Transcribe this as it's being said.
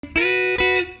Hey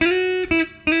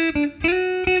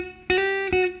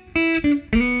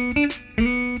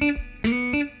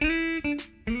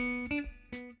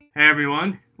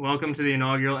everyone, welcome to the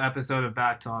inaugural episode of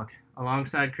BAC Talk.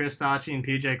 Alongside Sacchi and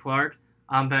PJ Clark,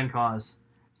 I'm Cauz.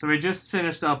 So we just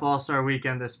finished up All-Star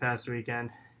Weekend this past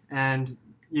weekend, and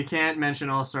you can't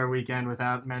mention All-Star Weekend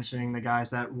without mentioning the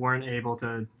guys that weren't able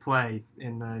to play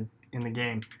in the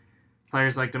game.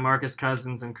 Players like DeMarcus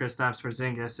Cousins and Kristaps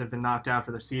Porzingis have been knocked out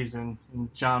for the season,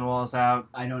 and John Wall's out.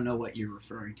 I don't know what you're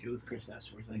referring to with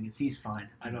Kristaps Porzingis. He's fine.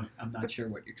 I'm not sure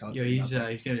what you're talking about.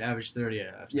 He's going to average 30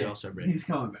 after the All-Star break. He's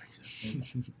coming back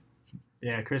soon.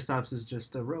 Yeah, Kristaps is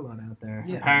just a robot out there,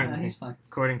 Yeah, apparently, he's fine.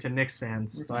 according to Knicks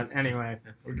fans. But anyway,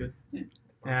 We're good. Yeah.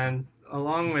 And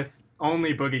along with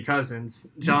only Boogie Cousins,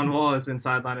 John Wall has been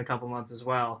sidelined a couple months as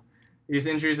well. These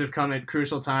injuries have come at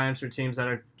crucial times for teams that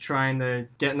are trying to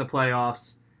get in the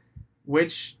playoffs.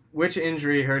 Which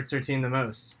injury hurts their team the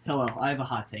most? Hello, I have a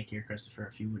hot take here, Christopher,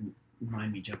 if you wouldn't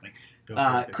mind me jumping. Go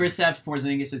for it. Kristaps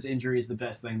Porzingis' injury is the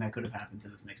best thing that could have happened to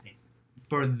this Knicks team.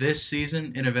 For this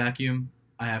season, in a vacuum,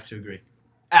 I have to agree.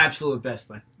 Absolute best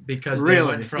thing. Because Really? they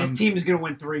went from, This team is going to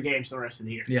win 3 games the rest of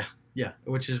the year. Yeah,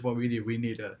 which is what we do. We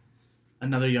need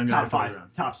another young guy Top to play 5,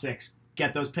 around. top 6.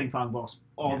 Get those ping pong balls.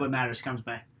 All that matters comes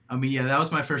back. I mean, yeah, that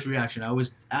was my first reaction. I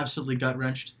was absolutely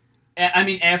gut-wrenched. I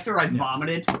mean, after I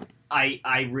vomited,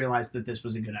 I realized that this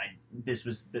was a good idea. This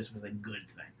was a good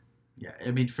thing. Yeah,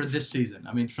 I mean, for this season.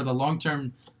 I mean, for the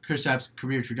long-term Kristaps'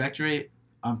 career trajectory,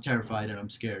 I'm terrified and I'm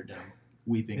scared and I'm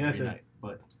weeping every night.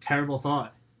 But Terrible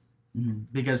thought.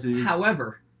 because it is,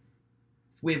 However,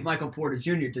 if we have Michael Porter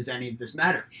Jr., does any of this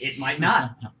matter? It might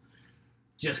not.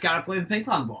 Just got to play the ping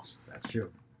pong balls. That's true.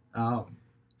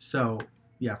 So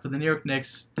yeah, for the New York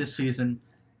Knicks this season,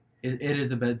 it is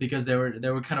the best because they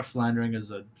were kind of floundering as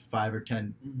a 5 or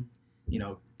 10,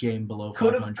 game below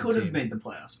 500 Could have team. made the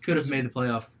playoffs. Could have made the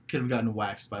playoff. Could have gotten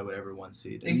waxed by whatever one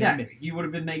seed. And Exactly. You would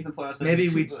have been making the playoffs. Maybe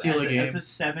we'd steal a game. as a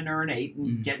 7 or an 8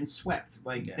 and getting swept.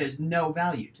 There's no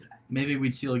value to that. Maybe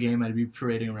we'd steal a game. I'd be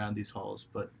parading around these halls,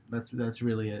 but that's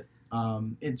really it.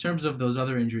 In terms of those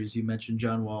other injuries, you mentioned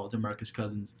John Wall, DeMarcus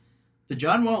Cousins. The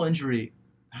John Wall injury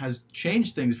has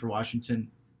changed things for Washington,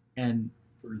 and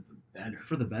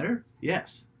for the better.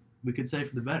 Yes, we could say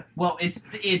for the better. Well,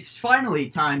 it's finally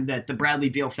time that the Bradley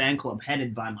Beal fan club,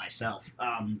 headed by myself,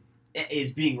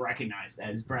 is being recognized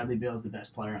as Bradley Beal is the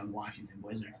best player on the Washington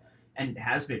Wizards, and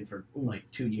has been for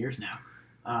 2 years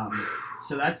now.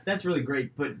 So that's really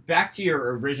great. But back to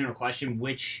your original question,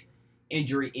 which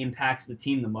injury impacts the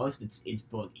team the most? It's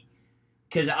Boogie,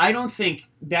 because I don't think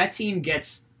that team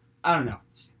gets. I don't know,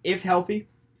 if healthy,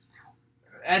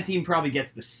 that team probably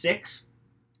gets the 6,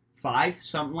 5,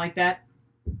 something like that.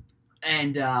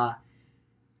 And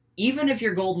even if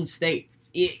you're Golden State,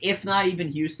 if not even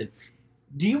Houston,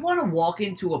 do you want to walk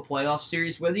into a playoff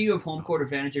series, whether you have home court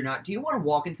advantage or not? Do you want to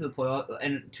walk into a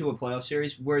playoff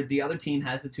series where the other team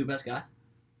has the 2 best guys?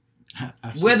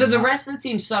 Whether the rest of the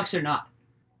team sucks or not,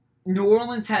 New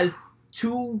Orleans has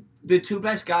the 2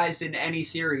 best guys in any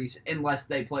series unless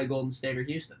they play Golden State or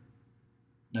Houston.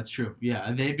 That's true.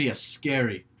 Yeah, they'd be a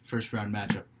scary first round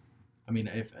matchup. I mean,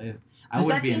 if I Does wouldn't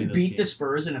that be any team of those beat teams. the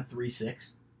Spurs in a 3-6?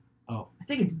 Oh, I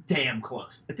think it's damn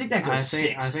close. I think that goes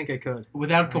 6. I think it could.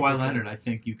 Without think Kawhi it Leonard, I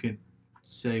think you could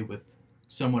say with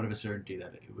somewhat of a certainty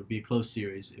that it would be a close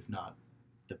series, if not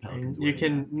the Pelicans. You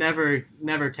can never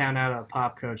count out a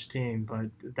pop coach team, but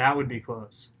that would be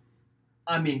close.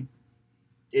 I mean,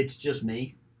 it's just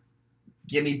me.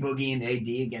 Give me Boogie and AD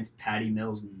against Patty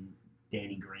Mills and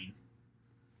Danny Green.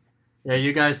 Yeah,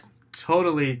 you guys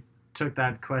totally took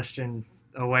that question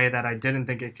away that I didn't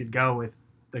think it could go with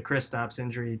the Kristaps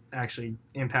injury actually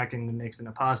impacting the Knicks in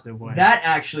a positive way. That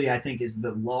actually, I think, is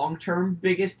the long-term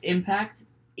biggest impact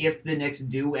if the Knicks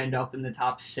do end up in the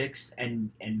top 6 and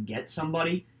get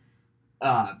somebody.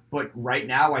 But right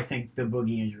now, I think the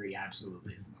Boogie injury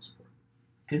absolutely is the most important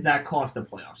because that cost a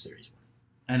playoff series.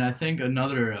 And I think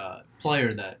another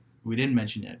player that we didn't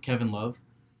mention yet, Kevin Love,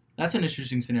 that's an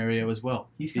interesting scenario as well.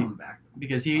 He's coming back.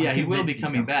 Because he will be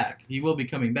coming back. He will be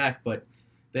coming back, but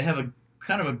they have a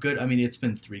kind of a good, I mean, it's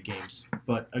been 3 games,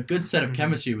 but a good set of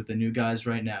chemistry with the new guys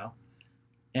right now.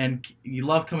 And you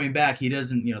love coming back. He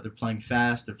doesn't, they're playing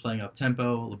fast. They're playing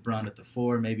up-tempo. LeBron at the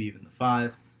 4, maybe even the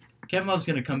 5. Kevin Love's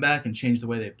going to come back and change the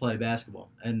way they play basketball.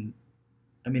 And,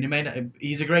 I mean,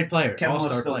 he's a great player, Kevin all-star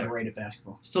Love's still player. great at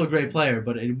basketball. Still a great player,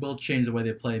 but it will change the way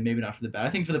they play, maybe not for the better.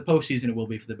 I think for the postseason it will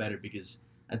be for the better because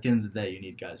at the end of the day you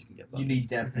need guys who can get buckets. You need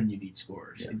depth and you need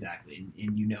scorers, Yeah. exactly. And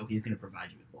he's going to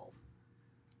provide you with both.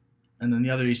 And then the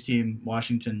other East team,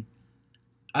 Washington,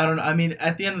 I don't know. I mean,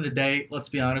 at the end of the day, let's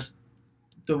be honest,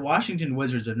 the Washington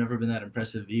Wizards have never been that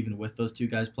impressive, even with those two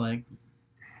guys playing.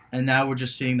 And now we're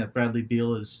just seeing that Bradley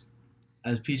Beal is,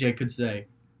 as PJ could say,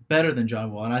 better than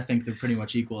John Wall, and I think they're pretty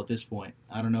much equal at this point.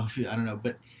 I don't know,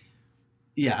 but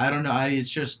yeah, I don't know.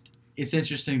 It's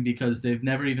interesting because they've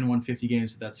never even won 50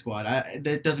 games with that squad.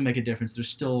 That doesn't make a difference. They're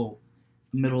still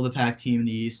middle of the pack team in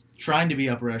the East, trying to be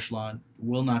upper echelon,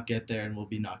 will not get there, and will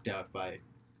be knocked out by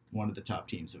one of the top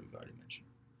teams that we've already mentioned.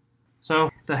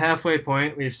 So, the halfway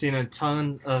point, we've seen a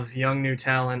ton of young new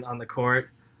talent on the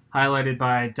court, highlighted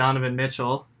by Donovan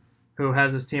Mitchell, who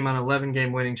has his team on an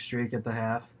 11-game winning streak at the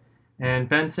half. And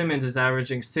Ben Simmons is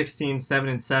averaging 16, 7,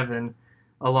 and 7,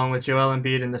 along with Joel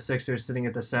Embiid and the Sixers sitting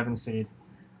at the 7 seed.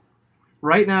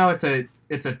 Right now, it's a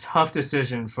tough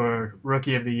decision for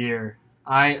Rookie of the Year.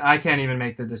 I can't even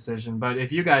make the decision, but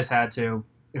if you guys had to,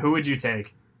 who would you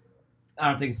take? I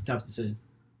don't think it's a tough decision.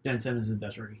 Ben Simmons is the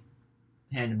best rookie.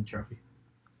 Hand him the trophy.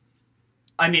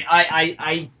 I mean,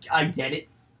 I get it.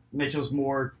 Mitchell's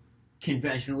more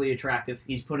conventionally attractive.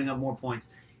 He's putting up more points.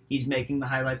 He's making the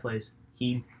highlight plays.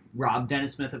 He robbed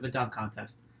Dennis Smith of a dunk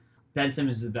contest. Ben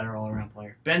Simmons is a better all-around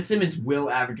player. Ben Simmons will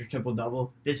average a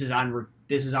triple-double. This is on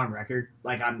record.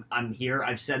 Like, I'm here.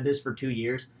 I've said this for 2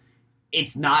 years.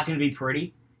 It's not going to be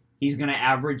pretty. He's going to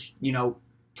average,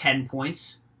 10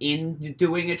 points in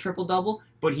doing a triple-double,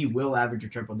 but he will average a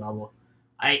triple-double.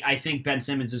 I think Ben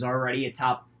Simmons is already a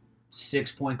top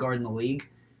 6 point guard in the league.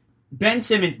 Ben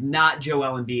Simmons, not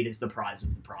Joel Embiid, is the prize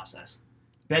of the process.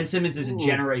 Ben Simmons is a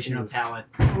generational talent.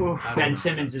 Ben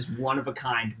Simmons is one of a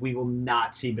kind. We will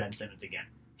not see Ben Simmons again.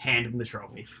 Hand him the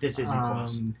trophy. This isn't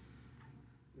close.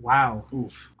 Wow.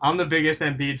 Oof. I'm the biggest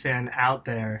Embiid fan out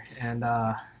there, and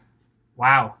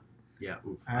wow. Yeah,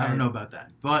 oof. I don't know about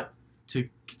that. But to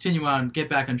continue on,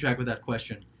 get back on track with that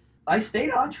question. I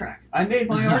stayed on track. I made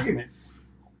my argument.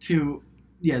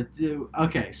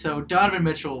 Okay, so Donovan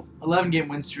Mitchell, 11-game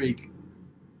win streak,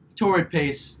 torrid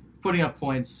pace, putting up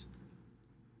points,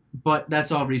 but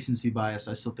that's all recency bias.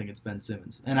 I still think it's Ben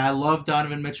Simmons. And I love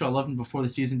Donovan Mitchell. I loved him before the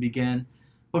season began.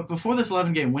 But before this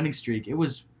 11-game winning streak, it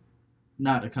was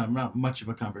not much of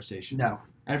a conversation. No.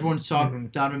 Everyone saw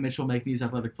Donovan Mitchell make these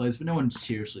athletic plays, but no one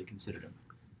seriously considered him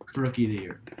for Rookie of the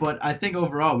Year. But I think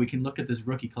overall we can look at this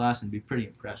rookie class and be pretty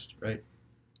impressed, right?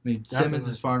 I mean, Definitely. Simmons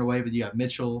is far and away, but you got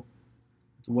Mitchell,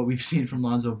 what we've seen from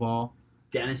Lonzo Ball.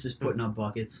 Dennis is putting up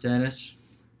buckets. Dennis,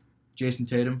 Jason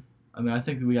Tatum. I mean, I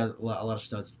think we got a lot of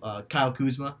studs. Kyle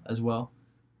Kuzma as well.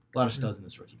 A lot of studs in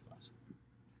this rookie class.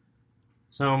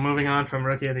 So moving on from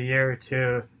Rookie of the Year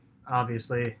to,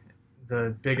 obviously,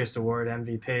 the biggest award,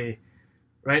 MVP.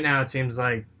 Right now it seems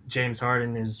like James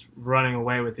Harden is running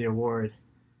away with the award.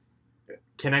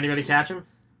 Can anybody catch him?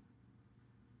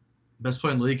 Best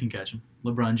player in the league can catch him,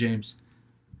 LeBron James.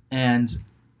 And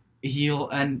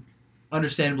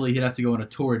understandably, he'd have to go on a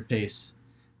torrid pace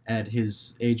at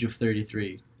his age of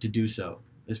 33 to do so,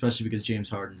 especially because James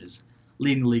Harden is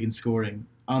leading the league in scoring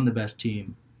on the best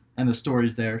team. And the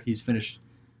story's there. He's finished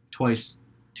twice,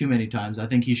 too many times. I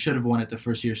think he should have won it the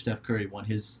first year Steph Curry won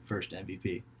his first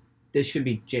MVP. This should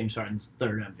be James Harden's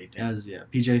third MVP.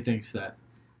 PJ thinks that.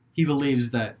 He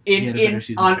believes that he had a better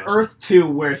season on than Earth 2,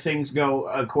 where things go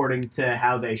according to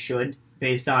how they should,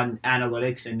 based on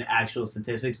analytics and actual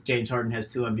statistics, James Harden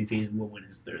has 2 MVPs and will win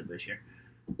his third this year.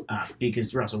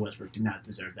 Because Russell Westbrook did not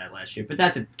deserve that last year. But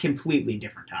that's a completely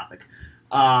different topic.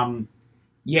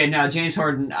 James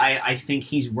Harden, I think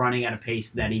he's running at a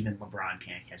pace that even LeBron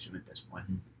can't catch him at this point.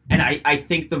 Mm-hmm. And I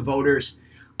think the voters...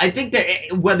 I think that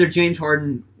whether James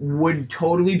Harden would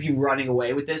totally be running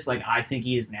away with this, like I think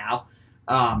he is now,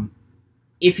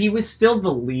 if he was still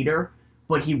the leader,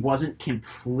 but he wasn't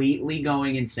completely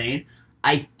going insane,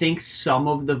 I think some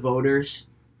of the voters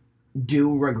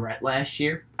do regret last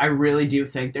year. I really do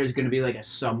think there's going to be like a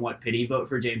somewhat pity vote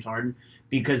for James Harden,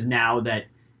 because now that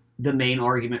the main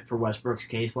argument for Westbrook's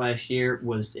case last year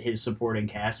was his supporting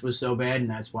cast was so bad, and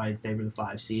that's why they were the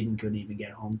 5 seed and couldn't even get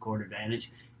a home court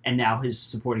advantage. And now his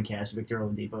supporting cast, Victor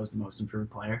Oladipo, is the most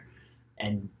improved player,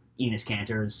 and Enes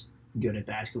Kanter is good at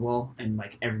basketball, and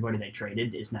like everybody they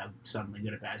traded is now suddenly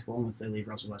good at basketball once they leave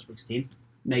Russell Westbrook's team.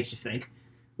 Makes you think.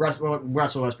 Russell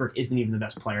Westbrook isn't even the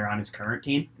best player on his current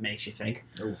team. Makes you think.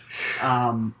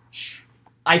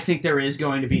 I think there is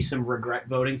going to be some regret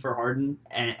voting for Harden,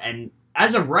 and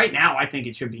as of right now, I think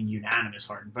it should be unanimous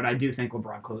Harden, but I do think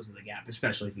LeBron closes the gap,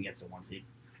 especially if he gets to 1 seed.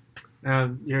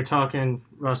 You're talking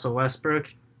Russell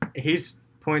Westbrook. He's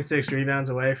 0.6 rebounds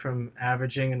away from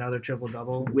averaging another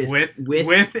triple-double with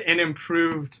an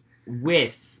improved...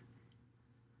 With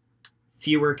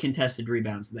fewer contested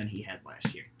rebounds than he had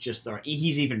last year.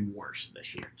 He's even worse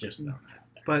this year. Just throwing it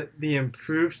out but the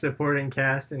improved supporting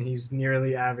cast, and he's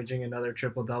nearly averaging another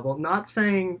triple-double. Not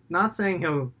saying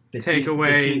he'll take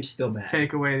away the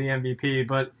MVP,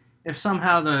 but if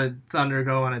somehow the Thunder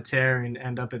go on a tear and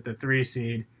end up at the 3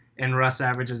 seed, and Russ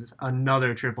averages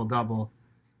another triple-double,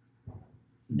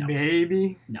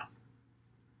 maybe? No.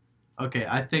 Okay,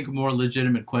 I think a more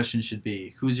legitimate question should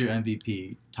be, who's your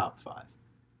MVP top 5?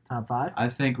 Top 5? I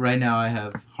think right now I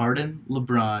have Harden,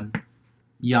 LeBron,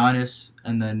 Giannis,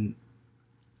 and then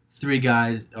 2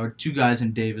 guys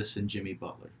in Davis and Jimmy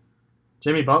Butler.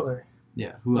 Jimmy Butler?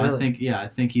 Yeah, who Really? I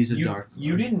think he's a dark.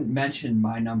 You didn't mention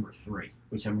my number 3,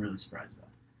 which I'm really surprised about.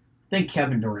 I think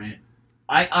Kevin Durant.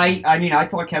 I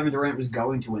thought Kevin Durant was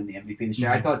going to win the MVP this year.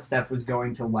 Mm-hmm. I thought Steph was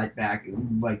going to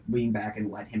lean back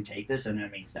and let him take this, and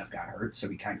Steph got hurt, so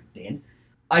he kind of did.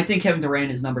 I think Kevin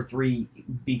Durant is number 3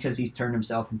 because he's turned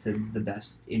himself into the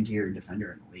best interior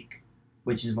defender in the league,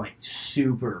 which is like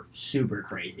super, super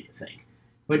crazy to think.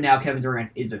 But now Kevin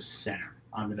Durant is a center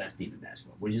on the best team in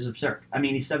basketball, which is absurd. I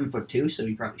mean, he's 7'2", so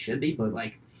he probably should be, but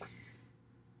like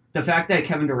the fact that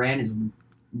Kevin Durant is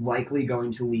likely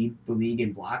going to lead the league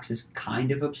in blocks is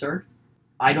kind of absurd.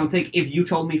 I don't think if you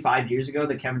told me 5 years ago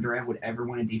that Kevin Durant would ever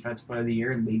win a Defensive Player of the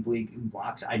Year and lead the league in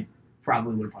blocks, I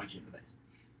probably would have punched you in the face.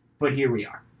 But here we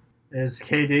are. Is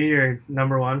KD your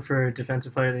number 1 for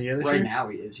Defensive Player of the Year this year? Right now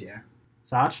he is, yeah.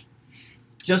 Sach?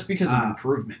 Just because of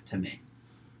improvement to me.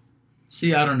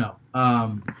 See, I don't know.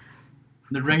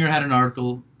 The Ringer had an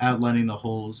article outlining the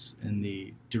holes in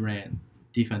the Durant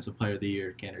Defensive Player of the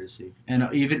Year candidacy, and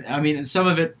some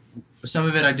of it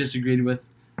I disagreed with,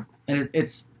 and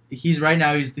he's right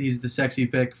now he's the sexy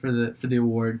pick for the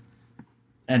award,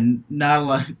 and not a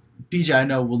lot. PJ, I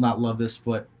know will not love this,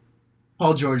 but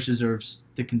Paul George deserves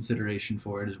the consideration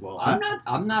for it as well.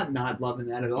 I'm not loving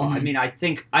that at all. Mm-hmm. I mean, I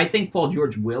think Paul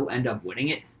George will end up winning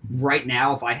it. Right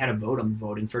now, if I had a vote, I'm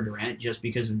voting for Durant just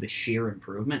because of the sheer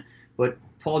improvement. But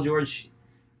Paul George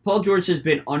has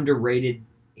been underrated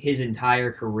his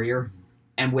entire career,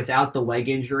 and without the leg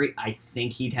injury, I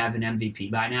think he'd have an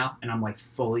MVP by now, and I'm like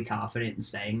fully confident in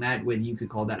saying that. Whether you could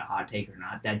call that a hot take or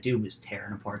not, that dude was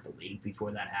tearing apart the league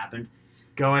before that happened.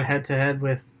 Going head-to-head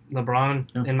with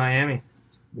LeBron in Miami.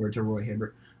 Word to Roy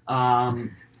Hibbert.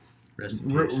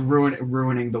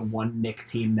 Ruining the one Knicks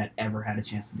team that ever had a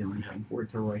chance to do anything. Word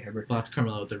to Roy Hibbert. Lots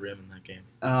Carmelo at the rim in that game.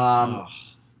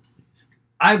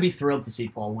 I would be thrilled to see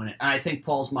Paul win it. And I think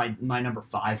Paul's my number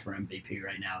 5 for MVP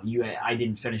right now. I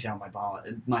didn't finish out my ballot.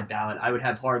 I would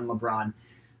have Harden, LeBron,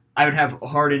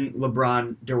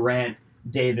 Durant,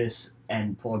 Davis,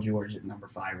 and Paul George at number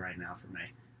 5 right now for me.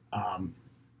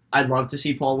 I'd love to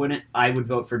see Paul win it. I would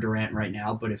vote for Durant right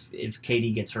now, but if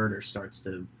KD gets hurt or starts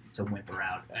to whimper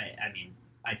out,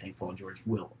 I think Paul George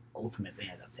will ultimately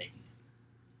end up taking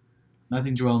it. I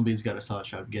think Joel Embiid's got a solid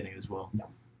shot of getting it as well. No,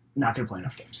 not going to play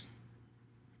enough games.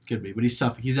 Could be, but he's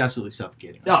absolutely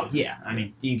suffocating. Oh yeah, I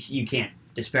mean you can't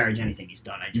disparage anything he's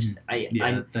done.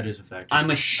 That is a factor.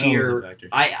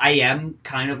 I am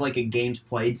kind of like a games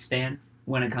played stan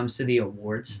when it comes to the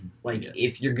awards. Mm-hmm. Like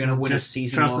if you're gonna win a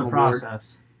season long award,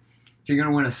 if you're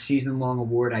gonna win a season long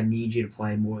award, I need you to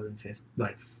play more than 50,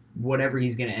 like whatever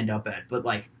he's gonna end up at. But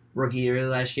like rookie year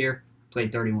last year,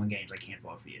 played 31 games. I can't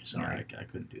vote for you. Sorry, I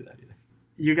couldn't do that either.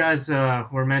 You guys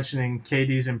were mentioning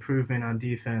KD's improvement on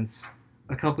defense.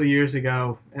 A couple of years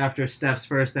ago, after Steph's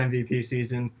first MVP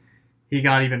season, he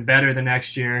got even better the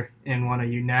next year and won a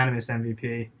unanimous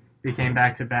MVP, became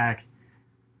back-to-back.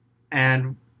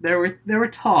 And there were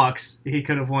talks he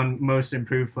could have won Most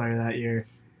Improved Player that year.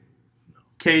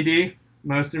 KD,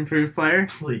 Most Improved Player?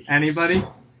 Please. Anybody?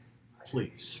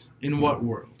 Please. In what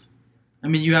world? I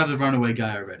mean, you have the runaway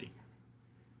guy already.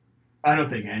 I don't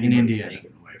think anybody's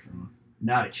taken away from him.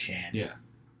 Not a chance. Yeah.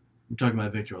 I'm talking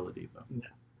about Victor Oladipo. No.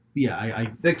 Yeah,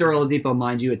 Victor Oladipo,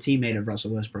 mind you, a teammate of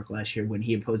Russell Westbrook last year when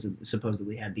he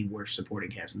supposedly had the worst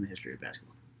supporting cast in the history of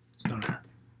basketball. Just don't know.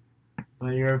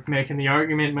 Well, you're making the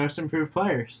argument Most Improved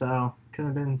Player, so could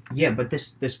have been. Yeah, but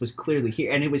this was clearly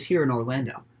here, and it was here in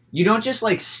Orlando. You don't just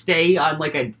like stay on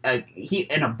like an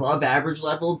above average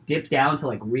level, dip down to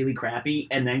like really crappy,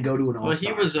 and then go to an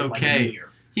all-star. Well, he was okay. Like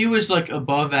he was like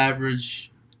above average.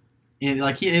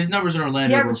 His numbers in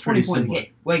Orlando were pretty similar. 20 points a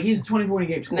game. Like he's a 20-point a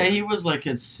game scorer. No, he was like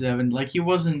at 7. Like he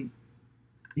wasn't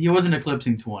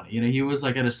eclipsing 20. You know, he was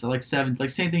like at a 7. Like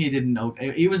same thing he did in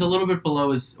he was a little bit below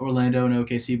his Orlando and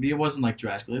OKC, but he wasn't like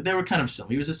drastically. They were kind of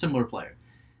similar. He was a similar player,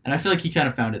 and I feel like he kind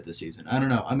of found it this season. I don't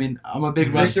know. I mean, I'm a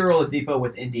big Victor Oladipo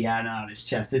with Indiana on his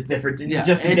chest is different. Yeah,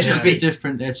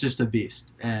 it's just a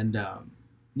beast. And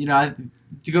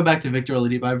to go back to Victor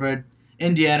Oladipo, I've read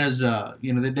Indiana's,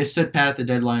 they stood pat at the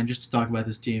deadline just to talk about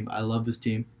this team. I love this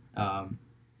team.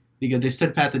 because they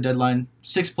stood pat the deadline.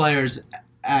 6 players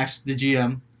asked the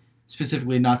GM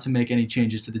specifically not to make any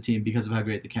changes to the team because of how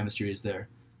great the chemistry is there.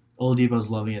 Oladipo's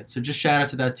loving it. So just shout out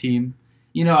to that team.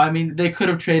 They could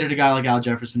have traded a guy like Al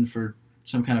Jefferson for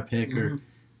some kind of pick or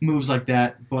moves like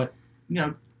that, but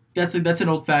that's an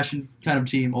old-fashioned kind of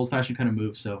team, old-fashioned kind of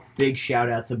move. So big shout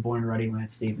out to born ready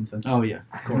Lance Stevenson. Oh yeah,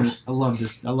 of course. I love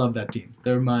this. I love that team.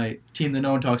 They're my team that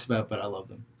no one talks about, but I love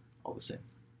them all the same.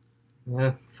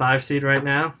 Yeah, 5 seed right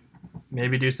now.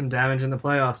 Maybe do some damage in the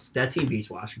playoffs. That team beats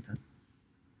Washington.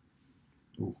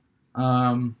 Ooh.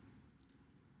 I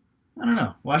don't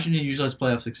know. Washington usually has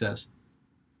playoff success.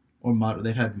 Or moderate.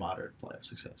 They've had moderate playoff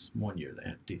success. 1 year they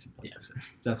had decent playoff success.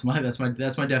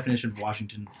 That's my definition of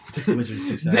Washington Wizards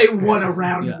success. They won a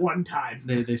round one time.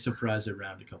 They surprised a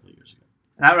round a couple of years ago.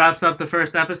 That wraps up the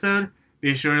first episode.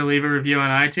 Be sure to leave a review on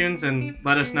iTunes and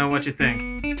let us know what you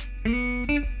think.